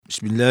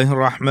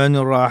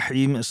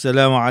Bismillahirrahmanirrahim.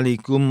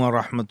 Assalamualaikum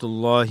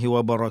warahmatullahi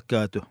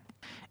wabarakatuh.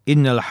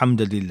 Innal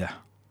hamdalillah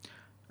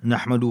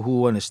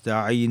nahmaduhu wa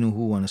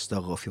nasta'inuhu wa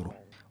nastaghfiruh.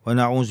 Wa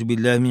na'udzu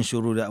billahi min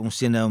shururi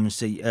anfusina wa min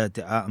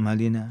sayyiati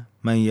a'malina.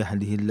 Man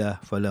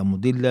yahdihillahu fala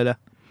mudilla lahu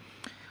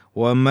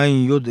wa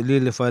man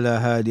yudlil fala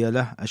hadiya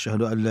lahu.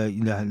 Asyhadu an la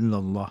ilaha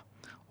illallah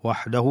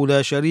wahdahu la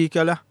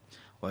syarika lahu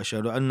wa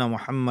asyhadu anna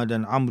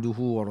Muhammadan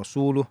 'abduhu wa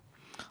rasuluh.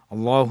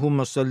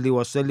 Allahumma salli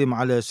wa sallim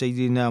ala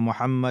sayyidina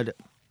Muhammad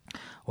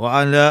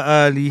wa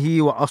ala alihi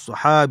wa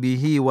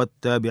ashabihi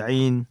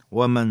wattabi'in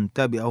wa man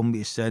tabi'ahum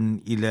bi ihsan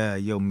ila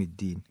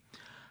yaumiddin.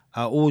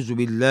 A'udzu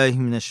billahi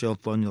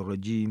minasyaitonir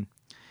rajim.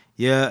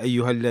 Ya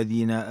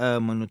ayyuhalladzina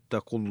amanu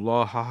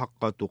taqullaha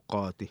haqqa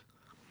tuqatih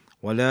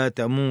wa la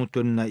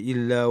tamutunna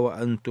illa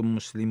wa antum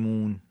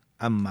muslimun.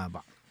 Amma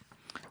ba'd.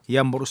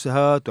 Yang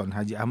berusaha Tuan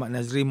Haji Ahmad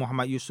Nazri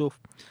Muhammad Yusof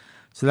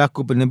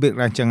selaku penerbit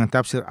rancangan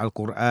tafsir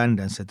Al-Quran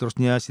dan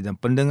seterusnya, sidang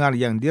pendengar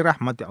yang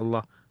dirahmati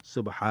Allah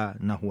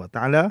Subhanahu wa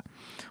taala.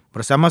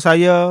 Bersama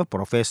saya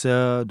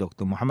Profesor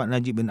Dr. Muhammad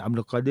Najib bin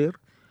Abdul Qadir,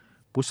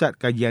 Pusat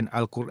Kajian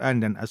Al-Quran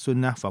dan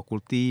As-Sunnah,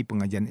 Fakulti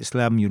Pengajian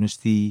Islam,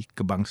 Universiti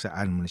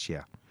Kebangsaan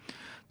Malaysia.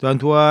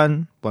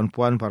 Tuan-tuan,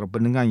 puan-puan, para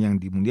pendengar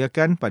yang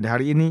dimuliakan, pada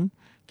hari ini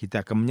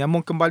kita akan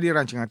menyambung kembali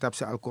rancangan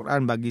tafsir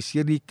Al-Quran bagi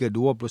siri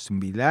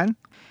ke-29.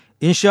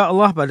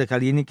 InsyaAllah pada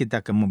kali ini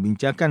kita akan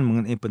membincangkan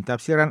mengenai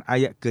pentafsiran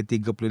ayat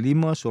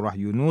ke-35 surah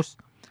Yunus.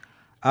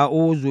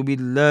 A'udzu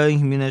billahi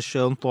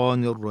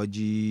minasyaitonir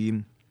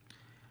rajim.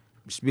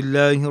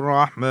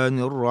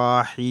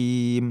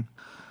 Bismillahirrahmanirrahim.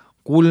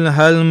 Qul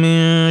hal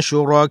min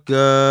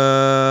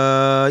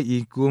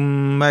syurakaikum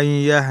man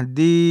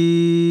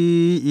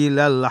yahdi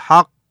ilal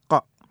haqq.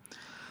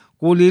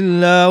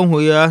 Qulillahu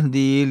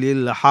yahdi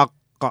lil haqq.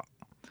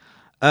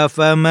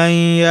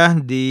 Afaman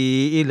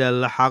yahdi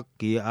ilal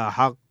haqqi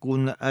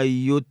ahaqqun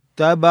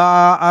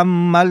ayyuttaba'a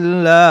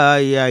amman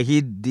la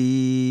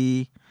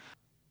yahdi.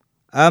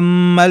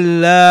 Amman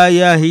la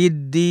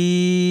yahdi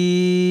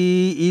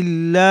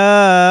illa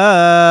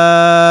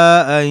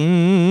an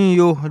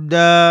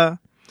yuhda.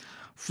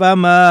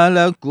 Fama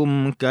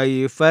lakum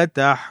kaifa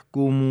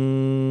tahkumun.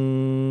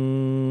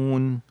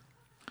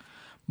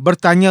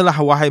 Bertanyalah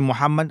wahai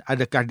Muhammad,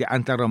 adakah di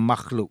antara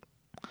makhluk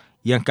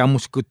yang kamu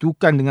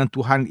sekutukan dengan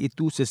Tuhan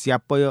itu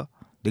sesiapa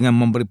dengan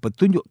memberi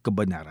petunjuk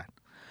kebenaran?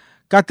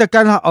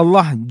 Katakanlah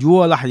Allah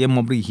jualah yang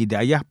memberi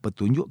hidayah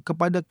petunjuk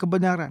kepada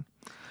kebenaran.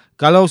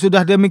 Kalau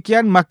sudah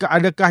demikian, maka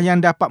adakah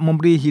yang dapat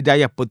memberi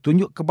hidayah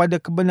petunjuk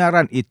kepada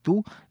kebenaran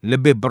itu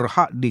lebih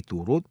berhak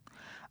diturut?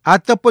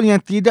 Ataupun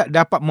yang tidak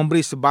dapat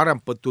memberi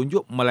sebarang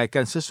petunjuk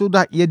melainkan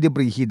sesudah ia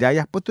diberi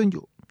hidayah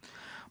petunjuk?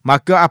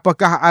 Maka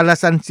apakah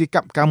alasan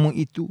sikap kamu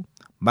itu?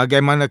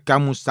 Bagaimana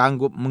kamu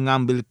sanggup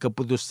mengambil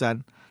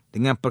keputusan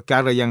dengan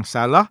perkara yang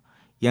salah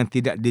yang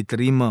tidak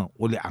diterima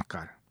oleh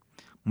akal?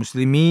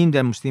 Muslimin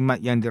dan muslimat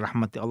yang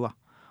dirahmati Allah,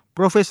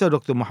 Profesor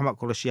Dr. Muhammad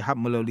Quraish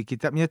Shihab melalui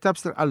kitabnya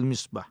Tafsir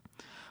Al-Misbah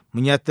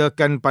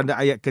menyatakan pada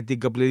ayat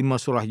ke-35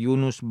 surah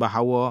Yunus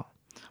bahawa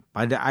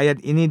pada ayat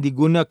ini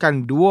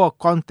digunakan dua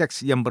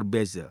konteks yang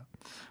berbeza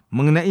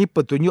mengenai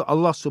petunjuk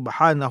Allah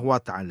Subhanahu wa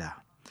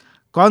taala.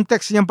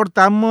 Konteks yang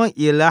pertama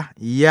ialah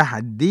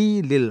yahdi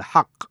lil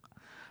haq.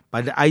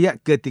 Pada ayat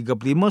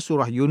ke-35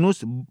 surah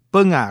Yunus,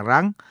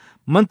 pengarang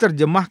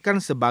menterjemahkan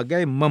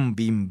sebagai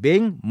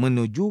membimbing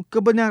menuju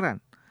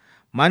kebenaran.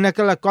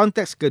 Manakala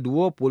konteks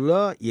kedua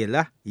pula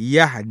ialah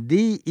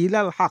yahdi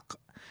ilal haq,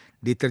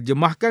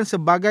 diterjemahkan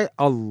sebagai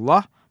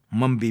Allah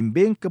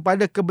membimbing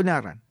kepada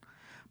kebenaran.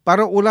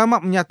 Para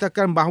ulama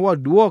menyatakan bahawa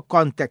dua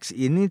konteks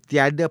ini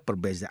tiada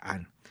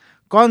perbezaan.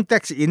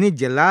 Konteks ini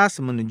jelas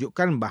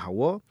menunjukkan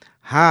bahawa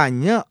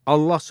hanya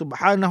Allah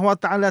Subhanahu wa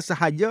taala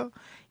sahaja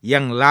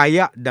yang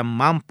layak dan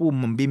mampu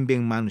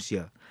membimbing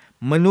manusia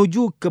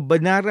menuju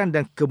kebenaran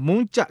dan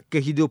kemuncak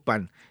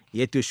kehidupan,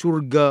 iaitu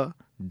syurga,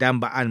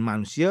 dambaan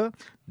manusia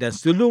dan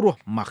seluruh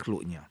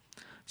makhluknya.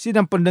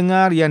 Sidang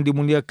pendengar yang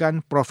dimuliakan,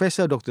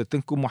 Profesor Dr.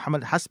 Tengku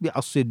Muhammad Hasbi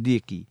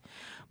As-Siddiqi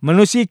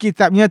menerusi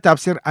kitabnya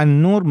Tafsir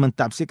An-Nur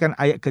mentafsirkan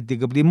ayat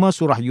ke-35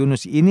 surah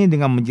Yunus ini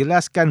dengan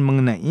menjelaskan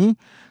mengenai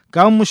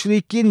kaum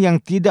musyrikin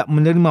yang tidak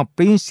menerima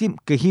prinsip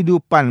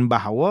kehidupan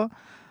bahawa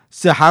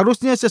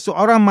seharusnya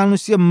seseorang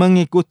manusia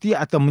mengikuti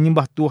atau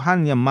menyembah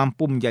Tuhan yang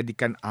mampu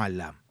menjadikan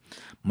alam,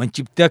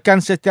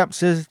 menciptakan setiap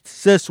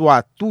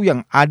sesuatu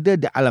yang ada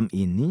di alam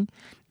ini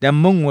dan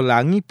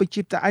mengulangi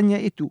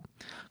penciptaannya itu.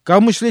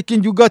 Kaum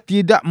musyrikin juga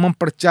tidak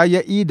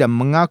mempercayai dan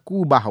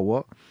mengaku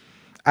bahawa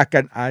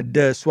akan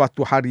ada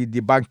suatu hari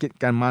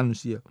dibangkitkan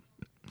manusia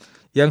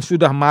yang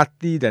sudah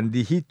mati dan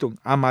dihitung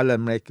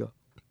amalan mereka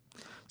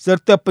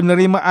serta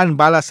penerimaan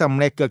balasan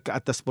mereka ke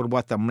atas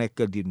perbuatan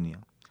mereka di dunia.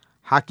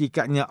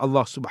 Hakikatnya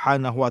Allah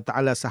Subhanahu wa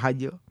taala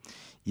sahaja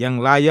yang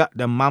layak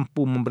dan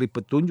mampu memberi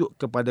petunjuk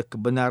kepada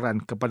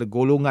kebenaran kepada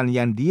golongan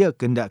yang Dia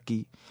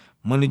kehendaki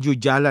menuju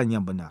jalan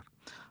yang benar.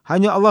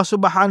 Hanya Allah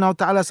Subhanahu wa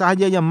taala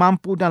sahaja yang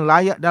mampu dan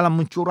layak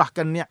dalam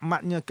mencurahkan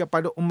nikmat-Nya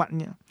kepada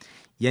umat-Nya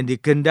yang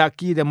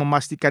dikehendaki dan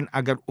memastikan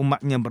agar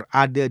umat-Nya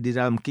berada di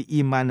dalam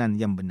keimanan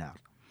yang benar.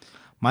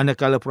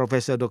 Manakala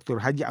Profesor Dr.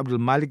 Haji Abdul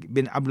Malik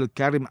bin Abdul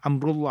Karim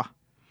Amrullah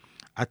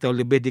atau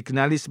lebih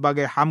dikenali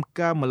sebagai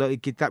Hamka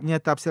melalui kitabnya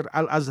Tafsir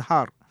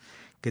Al-Azhar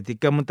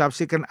ketika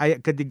mentafsirkan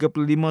ayat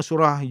ke-35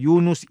 surah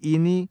Yunus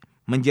ini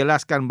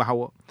menjelaskan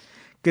bahawa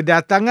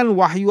kedatangan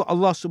wahyu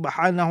Allah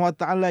Subhanahu Wa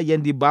Taala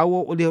yang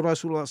dibawa oleh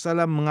Rasulullah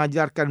SAW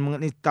mengajarkan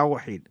mengenai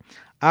tauhid,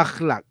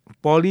 akhlak,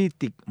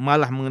 politik,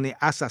 malah mengenai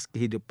asas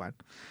kehidupan.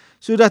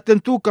 Sudah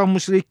tentu kaum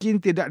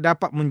musyrikin tidak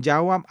dapat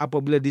menjawab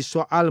apabila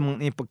disoal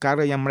mengenai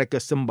perkara yang mereka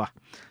sembah,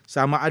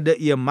 sama ada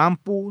ia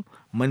mampu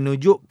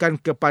menunjukkan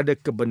kepada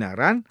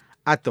kebenaran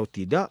atau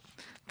tidak,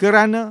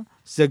 kerana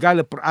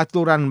segala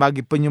peraturan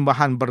bagi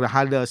penyembahan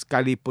berhala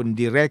sekalipun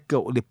direka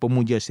oleh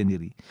pemuja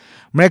sendiri.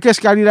 Mereka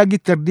sekali lagi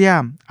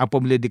terdiam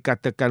apabila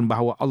dikatakan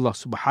bahawa Allah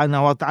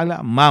Subhanahu Wa Taala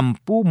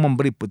mampu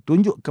memberi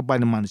petunjuk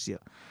kepada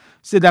manusia.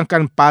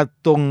 Sedangkan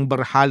patung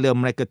berhala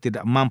mereka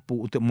tidak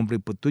mampu untuk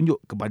memberi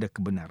petunjuk kepada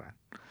kebenaran.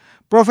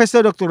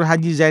 Profesor Dr.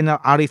 Haji Zainal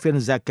Arifin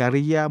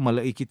Zakaria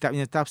melalui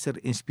kitabnya Tafsir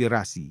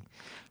Inspirasi,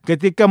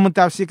 ketika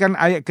mentafsirkan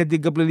ayat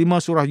ke-35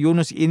 surah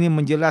Yunus ini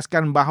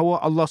menjelaskan bahawa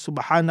Allah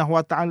Subhanahu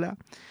Wa Taala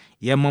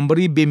yang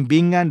memberi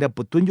bimbingan dan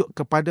petunjuk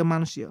kepada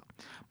manusia.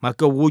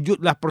 Maka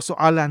wujudlah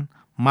persoalan,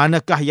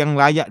 manakah yang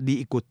layak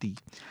diikuti?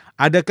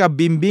 Adakah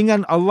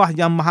bimbingan Allah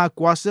yang Maha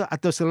Kuasa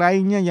atau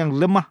selainnya yang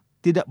lemah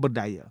tidak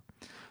berdaya?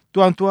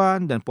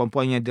 Tuan-tuan dan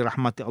puan-puan yang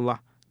dirahmati Allah,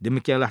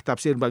 demikianlah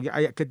tafsir bagi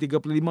ayat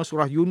ke-35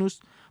 surah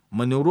Yunus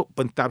menurut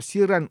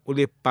pentafsiran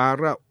oleh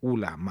para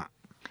ulama.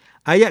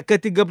 Ayat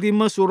ke-35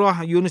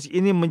 surah Yunus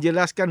ini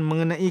menjelaskan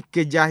mengenai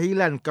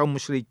kejahilan kaum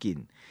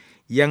musyrikin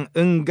yang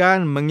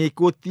enggan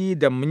mengikuti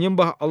dan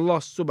menyembah Allah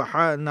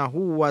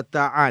Subhanahu Wa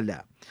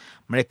Taala.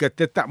 Mereka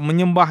tetap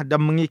menyembah dan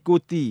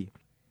mengikuti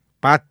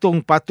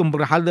patung-patung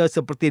berhala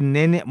seperti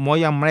nenek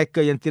moyang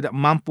mereka yang tidak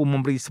mampu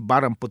memberi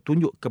sebarang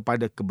petunjuk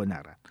kepada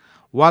kebenaran.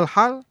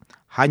 Walhal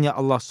hanya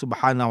Allah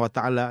Subhanahu Wa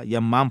Taala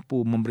yang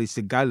mampu memberi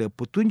segala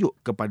petunjuk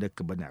kepada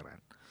kebenaran.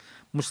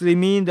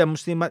 Muslimin dan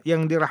muslimat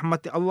yang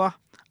dirahmati Allah,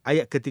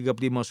 ayat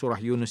ke-35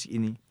 surah Yunus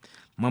ini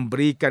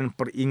memberikan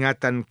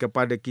peringatan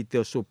kepada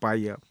kita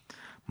supaya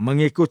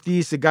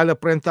mengikuti segala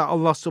perintah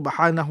Allah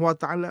Subhanahu Wa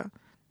Taala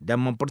dan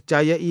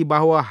mempercayai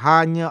bahawa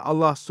hanya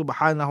Allah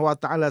Subhanahu Wa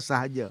Taala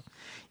sahaja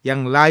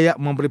yang layak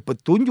memberi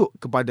petunjuk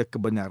kepada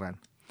kebenaran.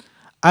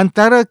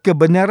 Antara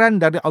kebenaran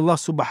dari Allah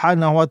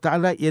Subhanahu Wa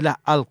Taala ialah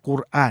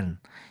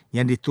Al-Quran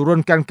yang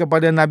diturunkan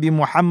kepada Nabi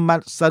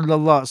Muhammad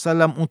sallallahu alaihi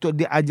wasallam untuk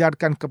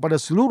diajarkan kepada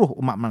seluruh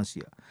umat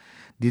manusia.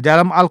 Di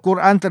dalam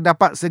Al-Quran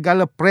terdapat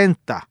segala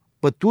perintah,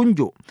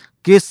 petunjuk,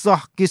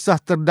 kisah-kisah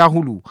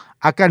terdahulu,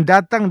 akan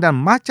datang dan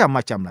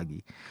macam-macam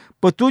lagi.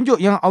 Petunjuk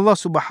yang Allah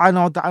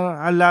Subhanahu Wa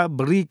Taala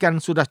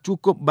berikan sudah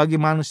cukup bagi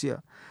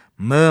manusia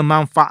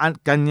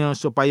memanfaatkannya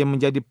supaya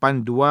menjadi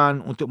panduan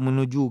untuk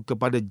menuju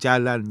kepada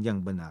jalan yang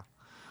benar.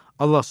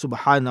 Allah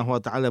Subhanahu Wa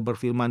Taala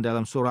berfirman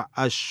dalam surah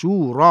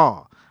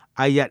Asy-Syura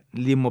ayat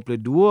 52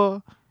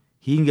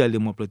 hingga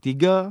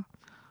 53,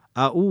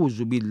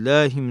 A'udzu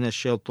billahi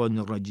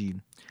minasyaitonir rajim.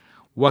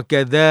 Wa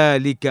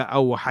kadzalika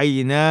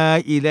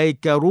auhayna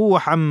ilaika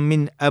ruhan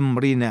min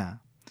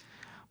amrina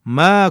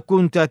ma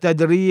kunta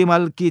tadri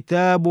mal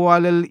kitabu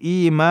walal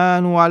iman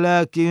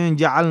walakin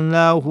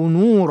ja'alnahu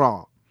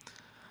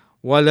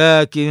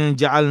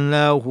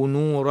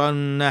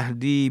nuran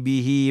nahdi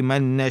bihi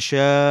man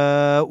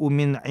nasha'u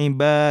min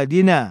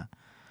ibadina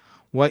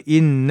wa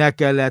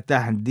innaka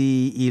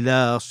latahdi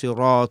ila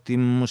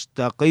siratim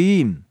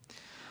mustaqim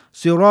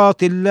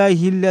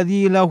siratillahi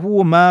alladhi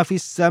lahu ma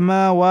fis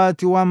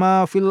samawati wa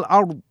ma fil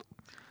ard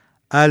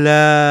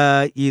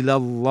ala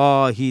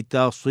ilallahi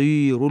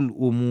tasirul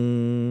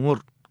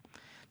umur.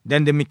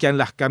 Dan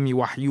demikianlah kami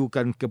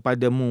wahyukan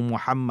kepadamu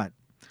Muhammad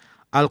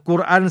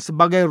Al-Quran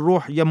sebagai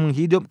roh yang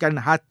menghidupkan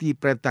hati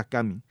perintah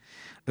kami.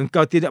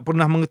 Engkau tidak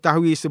pernah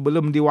mengetahui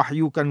sebelum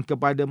diwahyukan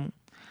kepadamu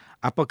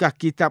apakah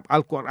kitab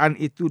Al-Quran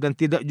itu dan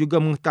tidak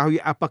juga mengetahui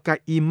apakah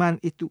iman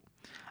itu.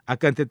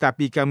 Akan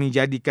tetapi kami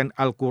jadikan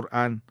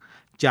Al-Quran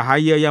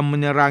cahaya yang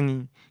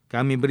menerangi.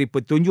 Kami beri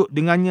petunjuk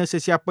dengannya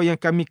sesiapa yang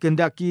kami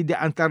kehendaki di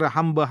antara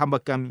hamba-hamba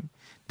kami.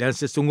 Dan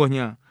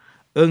sesungguhnya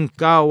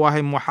engkau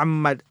wahai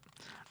Muhammad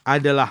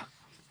adalah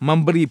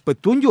memberi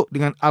petunjuk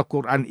dengan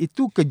Al-Quran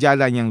itu ke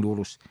jalan yang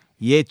lurus,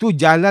 iaitu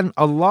jalan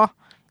Allah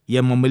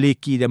yang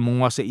memiliki dan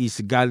menguasai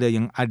segala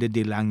yang ada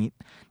di langit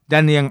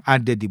dan yang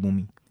ada di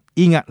bumi.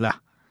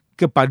 Ingatlah,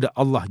 kepada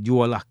Allah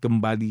jualah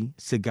kembali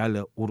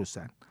segala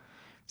urusan.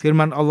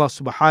 Firman Allah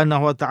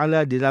Subhanahu Wa Taala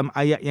dalam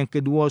ayat yang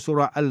kedua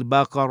surah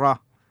Al-Baqarah,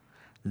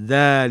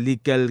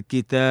 Dzalikal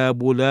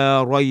kitabu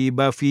la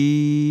raiba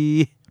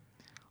fihi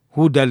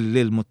hudal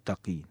lil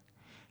muttaqin.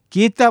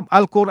 Kitab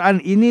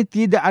Al-Quran ini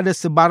tidak ada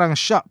sebarang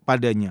syak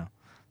padanya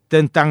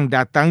tentang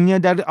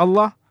datangnya dari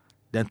Allah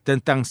dan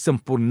tentang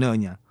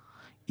sempurnanya.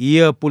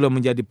 Ia pula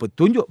menjadi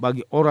petunjuk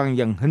bagi orang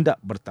yang hendak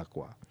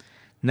bertakwa.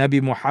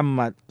 Nabi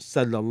Muhammad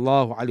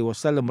sallallahu alaihi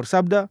wasallam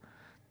bersabda,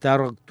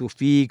 "Taraktu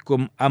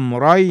fikum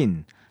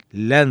amrayn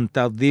lan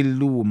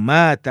tadhillu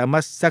ma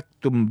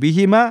tamassaktum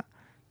bihima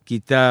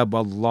kitab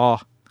Allah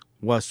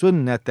wa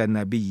sunnata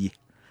nabiyyih."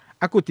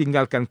 Aku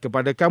tinggalkan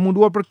kepada kamu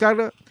dua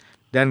perkara,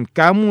 dan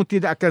kamu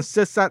tidak akan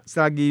sesat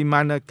selagi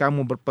mana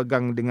kamu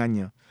berpegang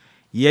dengannya,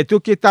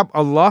 iaitu kitab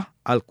Allah,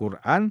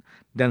 Al-Quran,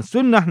 dan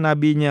sunnah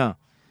Nabi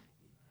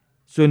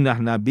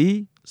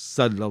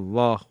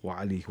sallallahu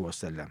alaihi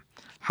wasallam.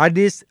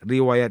 Hadis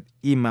riwayat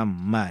Imam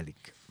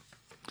Malik.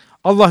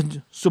 Allah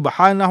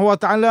Subhanahu wa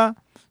taala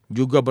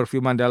juga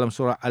berfirman dalam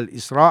surah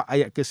Al-Isra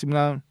ayat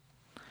ke-9,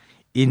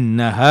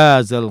 Inna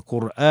hadzal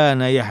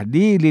Qur'ana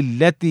yahdi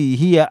lillati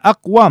hiya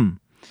aqwam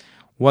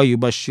wa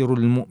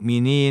yubashshirul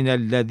mu'minina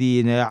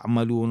alladhina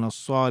ya'maluna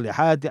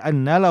as-salihati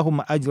anna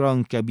lahum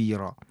ajran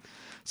kabira.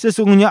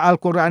 Sesungguhnya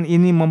Al-Quran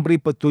ini memberi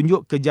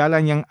petunjuk ke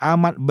jalan yang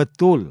amat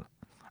betul,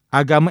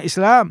 agama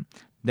Islam,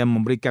 dan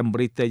memberikan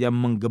berita yang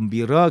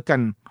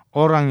menggembirakan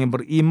orang yang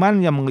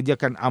beriman yang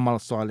mengerjakan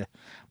amal soleh,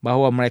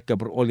 bahawa mereka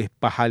beroleh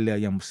pahala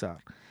yang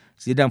besar.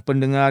 Sidang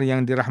pendengar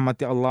yang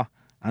dirahmati Allah,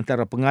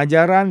 antara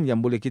pengajaran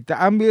yang boleh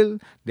kita ambil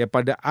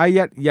daripada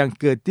ayat yang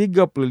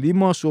ke-35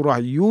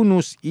 surah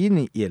Yunus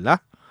ini ialah,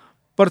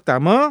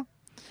 pertama,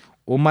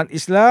 umat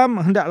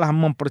Islam hendaklah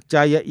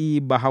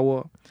mempercayai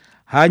bahawa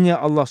hanya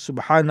Allah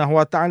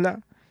Subhanahu wa taala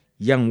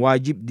yang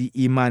wajib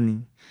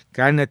diimani,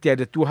 kerana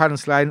tiada Tuhan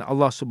selain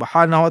Allah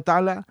Subhanahu wa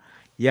taala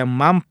yang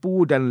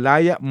mampu dan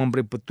layak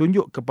memberi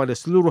petunjuk kepada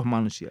seluruh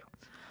manusia.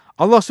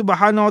 Allah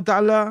Subhanahu wa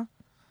taala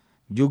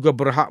juga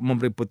berhak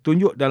memberi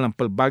petunjuk dalam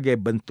pelbagai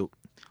bentuk.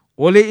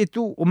 Oleh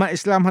itu, umat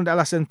Islam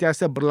hendaklah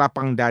sentiasa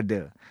berlapang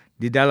dada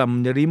di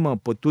dalam menerima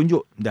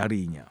petunjuk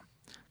darinya.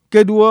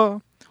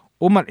 Kedua,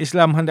 umat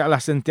Islam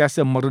hendaklah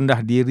sentiasa merendah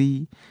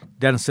diri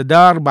dan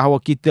sedar bahawa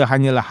kita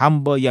hanyalah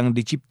hamba yang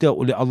dicipta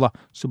oleh Allah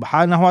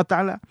Subhanahu wa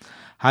taala,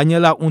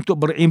 hanyalah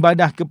untuk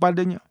beribadah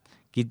kepadanya.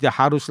 Kita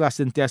haruslah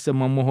sentiasa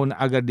memohon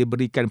agar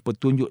diberikan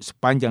petunjuk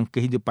sepanjang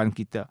kehidupan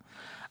kita,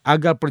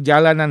 agar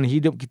perjalanan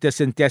hidup kita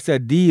sentiasa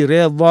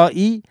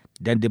diredai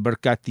dan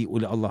diberkati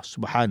oleh Allah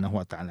Subhanahu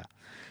wa taala.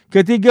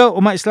 Ketiga,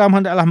 umat Islam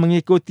hendaklah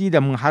mengikuti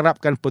dan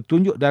mengharapkan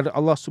petunjuk dari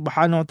Allah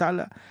Subhanahu wa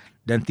taala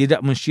dan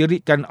tidak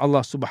mensyirikkan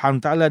Allah Subhanahu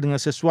wa taala dengan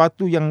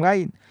sesuatu yang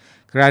lain,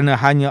 kerana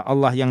hanya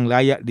Allah yang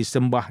layak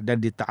disembah dan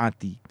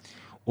ditaati.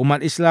 Umat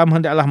Islam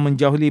hendaklah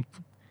menjauhi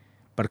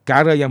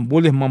perkara yang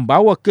boleh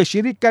membawa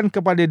kesyirikan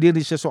kepada diri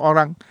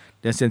seseorang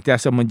dan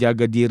sentiasa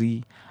menjaga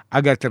diri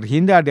agar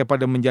terhindar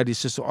daripada menjadi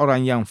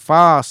seseorang yang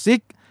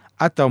fasik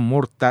atau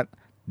murtad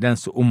dan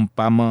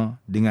seumpama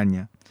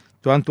dengannya.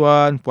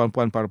 Tuan-tuan,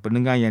 puan-puan para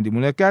pendengar yang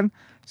dimuliakan,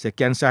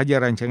 sekian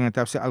sahaja rancangan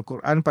tafsir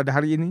Al-Quran pada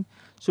hari ini.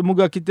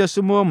 Semoga kita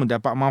semua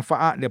mendapat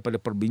manfaat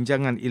daripada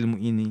perbincangan ilmu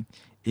ini.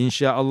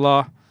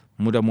 InsyaAllah,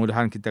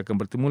 mudah-mudahan kita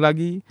akan bertemu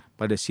lagi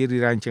pada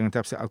siri rancangan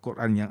tafsir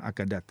Al-Quran yang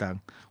akan datang.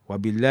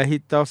 Wabillahi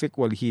taufiq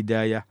wal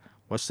hidayah.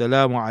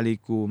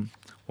 Wassalamualaikum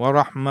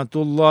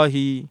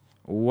warahmatullahi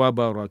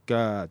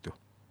wabarakatuh.